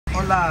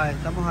Hola,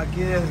 estamos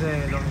aquí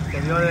desde los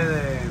exteriores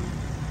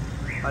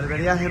de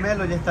Barbería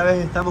Gemelo y esta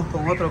vez estamos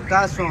con otro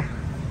caso.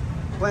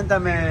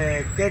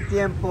 Cuéntame, ¿qué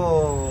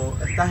tiempo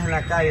estás en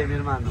la calle, mi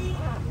hermano?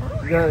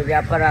 Yo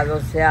ya para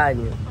 12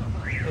 años.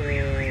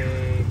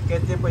 ¿Qué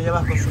tiempo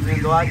llevas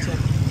consumiendo H?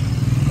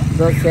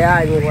 12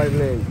 años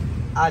igualmente.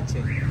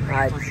 H.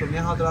 H.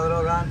 ¿Consumías otra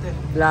droga antes?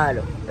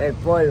 Claro, el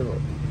polvo,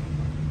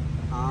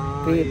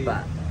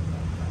 pipa.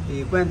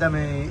 Y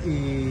cuéntame,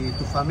 ¿y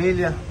tu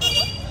familia?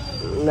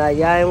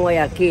 Allá en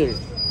Guayaquil.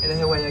 ¿Eres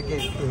de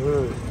Guayaquil?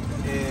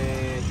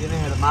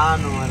 ¿Tienes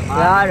hermanos, hermanas?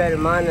 Claro,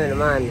 hermano.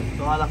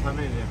 Toda la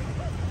familia.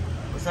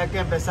 O sea que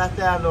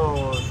empezaste a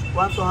los...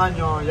 ¿Cuántos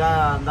años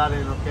ya andar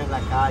en lo que es la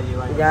calle?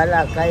 Vaya? Ya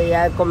la calle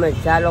ya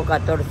comencé a los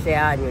 14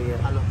 años.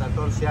 Ya. A los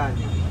 14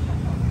 años.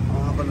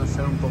 Vamos a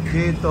conocer un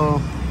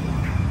poquito.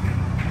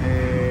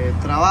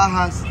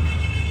 ¿Trabajas?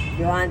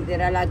 Yo antes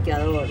era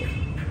laqueador.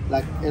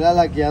 Era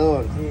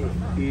laqueador.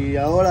 Sí. Y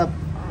ahora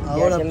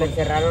Ya se me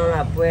cerraron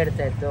la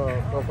puerta y todo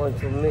por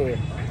consumir.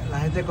 La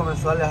gente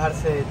comenzó a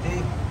alejarse de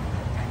ti.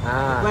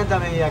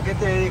 Cuéntame, ¿y a qué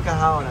te dedicas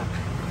ahora?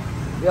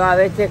 Yo a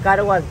veces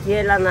cargo aquí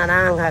en la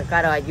naranja,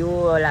 cargo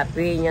ayudo, la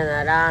piña,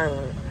 naranja.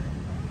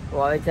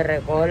 O a veces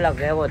recojo lo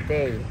que es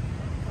botella.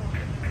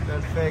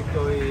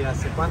 Perfecto. ¿Y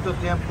hace cuánto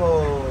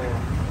tiempo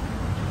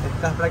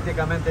estás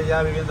prácticamente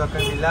ya viviendo acá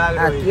en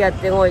Milagro? Aquí ya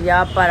tengo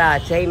ya para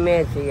 6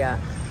 meses ya.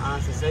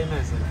 Hace 6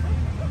 meses.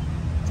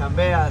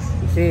 ¿Chambeas?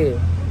 Sí.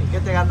 ¿Y qué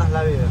te ganas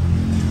la vida?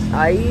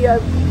 Ahí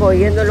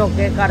cogiendo lo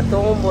que es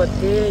cartón,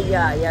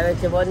 botella y a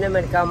veces voy en el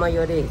mercado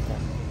mayorista.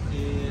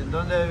 ¿Y en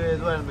dónde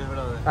duermes,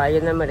 brother? Ahí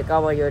en el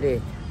mercado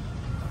mayorista.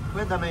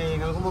 Cuéntame,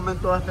 ¿en algún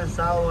momento has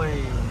pensado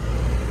en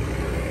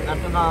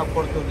darte una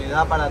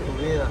oportunidad para tu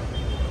vida?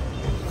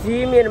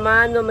 Sí, mi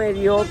hermano me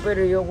dio,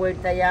 pero yo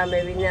vuelta ya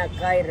me vine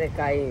acá y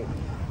recaí.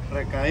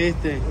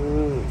 ¿Recaíste?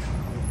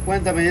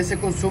 Cuéntame, ¿y ese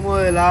consumo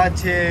del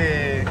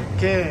H,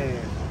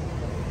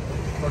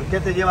 por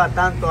qué te lleva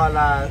tanto a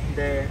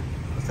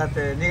o sea,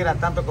 te denigra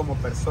tanto como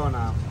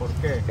persona? ¿Por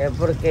qué? Es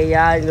porque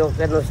ya lo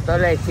que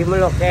nosotros le decimos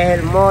lo que es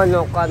el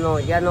mono, cuando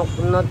ya no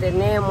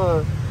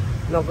tenemos,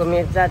 nos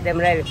comienza a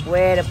temblar el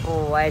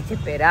cuerpo, a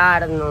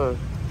desesperarnos.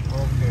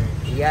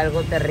 Okay. Y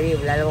algo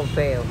terrible, algo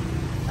feo.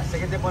 ¿Hace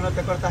qué tiempo no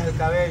te cortas el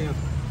cabello?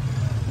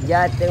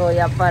 Ya tengo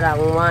ya para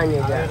un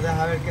año.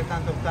 A ver qué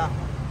tanto está.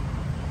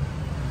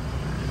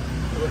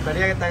 ¿Te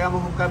gustaría que te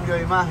hagamos un cambio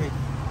de imagen?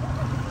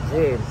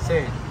 Sí. Sí.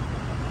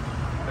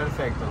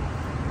 Perfecto.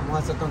 Vamos a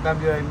hacerte un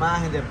cambio de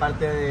imagen de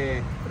parte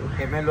de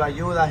Gemelo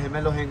Ayuda,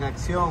 Gemelos en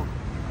Acción,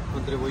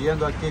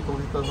 contribuyendo aquí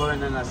con estos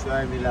jóvenes en la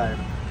ciudad de Milagro.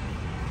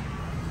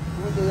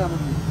 ¿Cómo te llamas?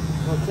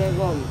 José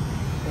Gómez.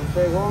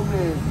 José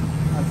Gómez,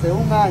 hace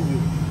un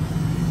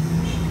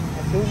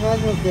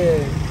año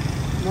que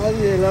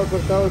nadie le ha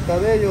cortado el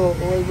cabello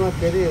o él no ha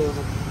querido,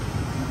 ¿no?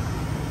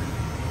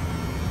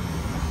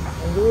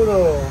 Es duro,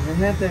 mi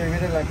gente,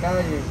 vivir en la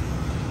calle.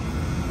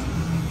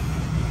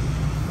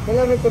 ¿Qué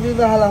le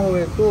recomiendas a la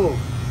juventud?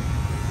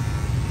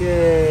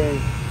 Que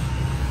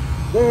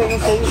dejen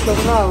ese visto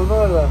tornado, ¿no,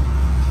 verdad?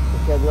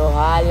 Que no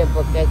jale,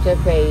 porque esto es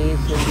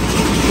feísimo.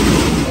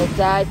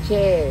 Esta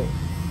H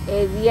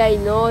es día y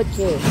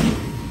noche.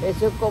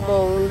 Eso es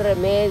como un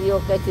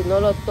remedio que si no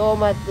lo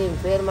tomas te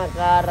enferma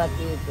cada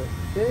ratito.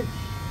 ¿Sí?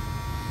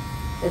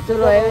 Eso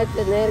lo debe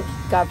tener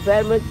café,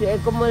 almuerzo,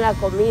 es como la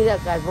comida,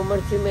 café,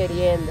 almuerzo y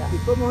merienda. ¿Y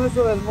cómo es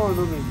eso del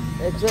mono, mismo?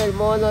 Eso del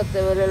mono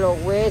te duele los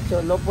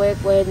huesos, no puedes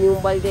coger ni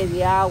un balde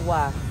de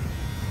agua.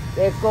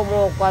 Es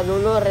como cuando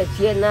uno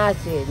recién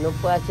nace, no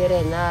puede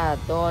hacer nada,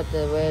 todo te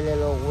duele,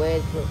 los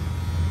huesos,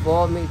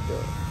 vómito.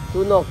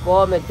 Tú no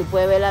comes, tú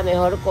puedes ver la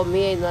mejor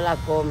comida y no la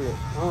comes.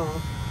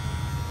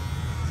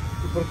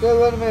 ¿Y por qué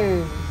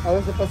duermen? A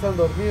veces pasan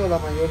dormidos la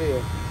mayoría.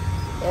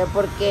 Es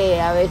porque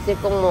a veces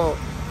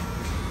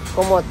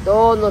como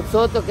todos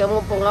nosotros que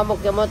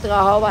hemos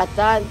trabajado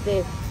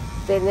bastante,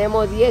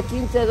 tenemos 10,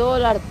 15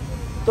 dólares,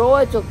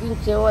 todos esos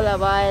 15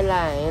 dólares va en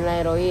la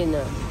heroína.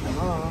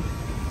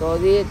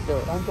 Todito.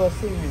 ¿Tanto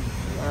así mismo?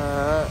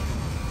 Ajá.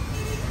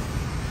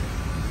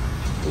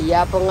 Y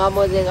ya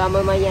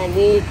llegamos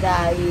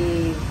mañanita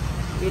y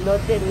no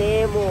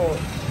tenemos,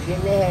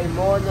 tienes el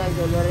mono, el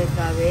dolor de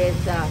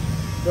cabeza,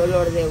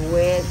 dolor de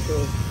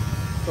huesos,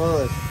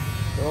 todo.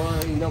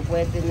 Y no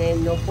puede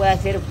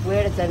hacer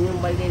fuerza, ni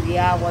un balde de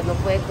agua, no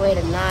puede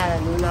coger nada,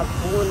 ni una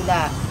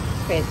funda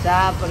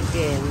pesada,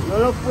 porque no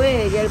lo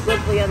puede, ya el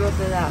cuerpo ya no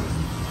te da.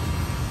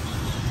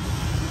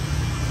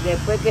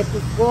 Después que tú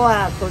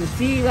cojas,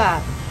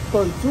 consigas,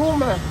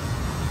 consumas,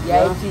 y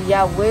ahí si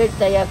ya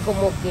vuelta, ya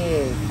como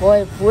que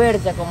coge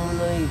fuerza, como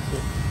uno dice.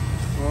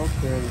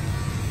 Ok.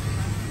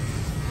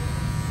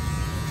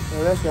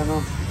 Gracias,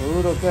 no.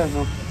 Seguro que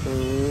no.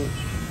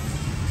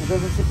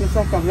 Entonces si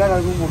piensas cambiar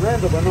algún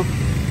momento, pues no.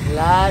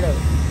 Claro,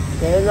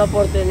 si hay una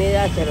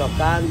oportunidad se lo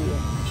cambio.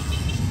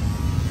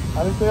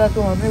 ¿Has visto ya a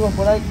tus amigos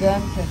por ahí que ya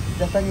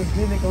están en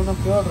clínica unos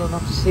que otros, no?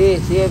 Sí,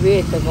 he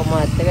visto como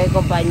a 3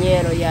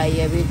 compañeros ya y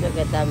he visto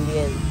que están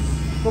bien.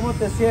 ¿Cómo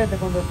te sientes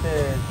cuando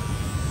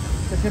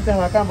te sientes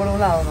bacán por un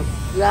lado, no?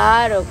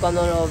 Claro,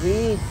 cuando lo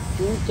vi,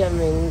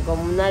 escúchame,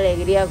 como una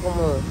alegría,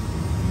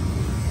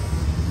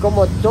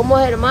 como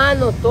somos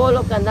hermanos, todos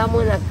los que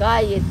andamos en la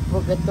calle,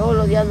 porque todos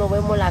los días nos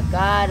vemos la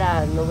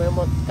cara, nos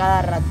vemos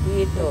cada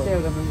ratito.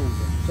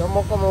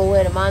 Somos como un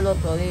hermano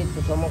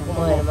toditos, somos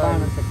como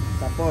hermanos.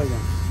 Se apoyan.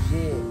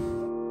 Sí.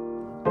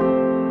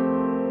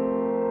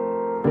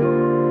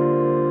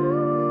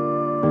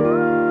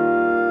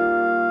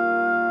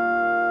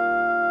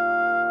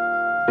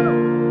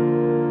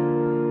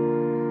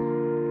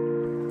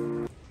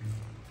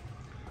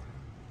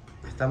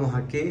 Estamos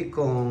aquí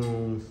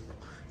con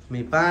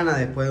mi pana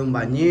después de un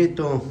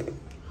bañito.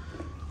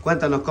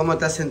 Cuéntanos cómo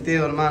te has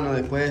sentido, hermano,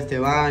 después de este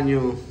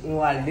baño.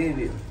 Un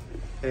alivio.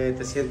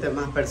 Te sientes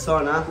más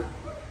persona,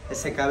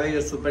 ese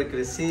cabello súper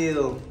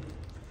crecido,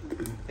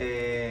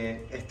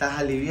 estás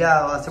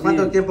aliviado. ¿Hace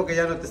cuánto tiempo que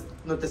ya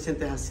no te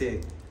sientes así?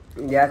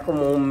 Ya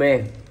como un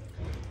mes.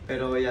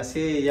 Pero y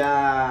así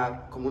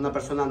ya como una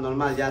persona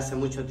normal ya hace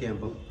mucho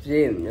tiempo.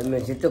 Sí, me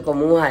siento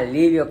como un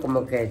alivio,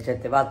 como que se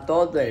te va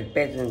todo el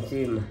peso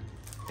encima.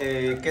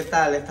 ¿Qué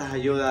tal estas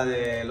ayudas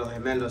de los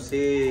gemelos?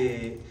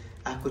 ¿Sí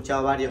has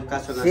escuchado varios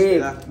casos en la Sí,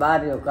 ciudad?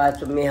 varios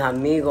casos, mis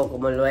amigos,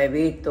 como lo he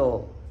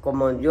visto,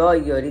 como yo,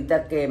 y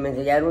ahorita que me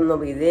enseñaron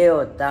unos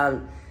videos,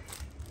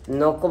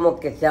 no como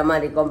que sea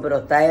maricón, pero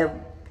está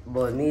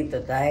bonito,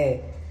 está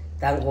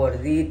tan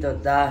gordito,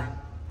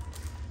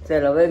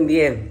 se lo ven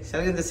bien. Si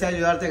alguien desea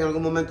ayudarte en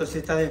algún momento, ¿sí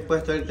estás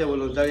dispuesto a irte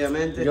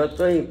voluntariamente? Yo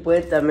estoy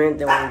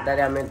dispuestamente,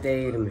 voluntariamente a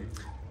irme.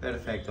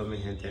 Perfecto, mi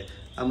gente.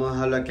 Vamos a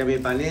dejarlo aquí a mi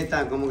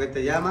panita. ¿Cómo que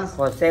te llamas?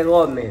 José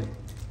Gómez.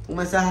 Un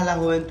mensaje a la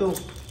juventud,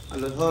 a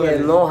los jóvenes.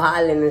 Que no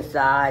jalen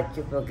esa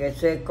H, porque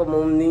eso es como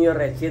un niño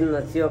recién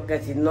nacido,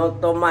 que si no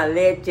toma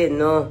leche,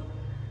 no.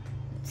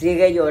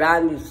 Sigue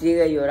llorando y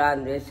sigue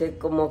llorando. Eso es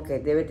como que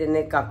debe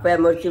tener café,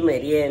 almuerzo y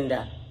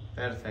merienda.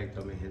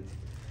 Perfecto, mi gente.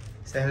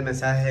 Ese es el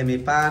mensaje de mi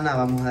pana.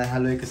 Vamos a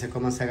dejarlo ahí que se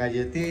coma esa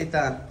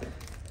galletita.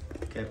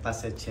 Que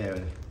pase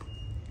chévere.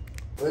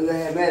 Bueno,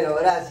 gemelo,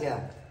 gracias.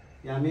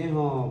 Ya,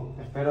 mijo,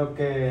 espero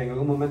que en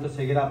algún momento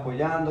seguir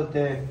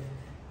apoyándote.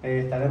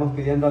 Estaremos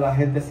pidiendo a la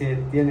gente si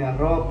tiene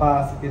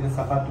ropa, si tiene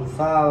zapatos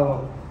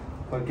usados,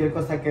 cualquier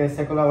cosa que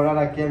desee colaborar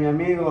aquí a mi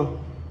amigo.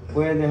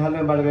 Pueden dejarlo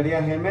en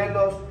Barbería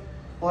Gemelos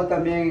o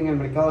también en el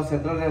Mercado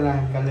Central en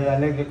la escalera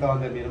eléctrica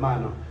donde mi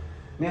hermano.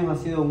 Mijo, ha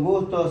sido un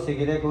gusto,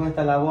 seguiré con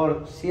esta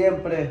labor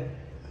siempre.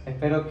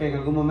 Espero que en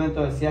algún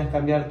momento decidas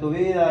cambiar tu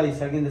vida y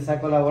si alguien desea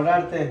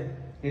colaborarte,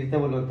 irte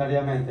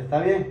voluntariamente.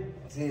 ¿Está bien?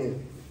 Sí.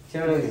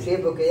 Chévere. Sí,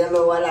 porque ya me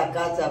voy a la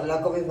casa a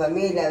hablar con mi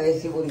familia, a ver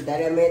si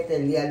voluntariamente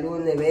el día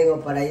lunes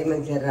vengo para irme a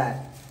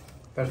encerrar.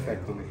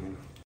 Perfecto, mi gente.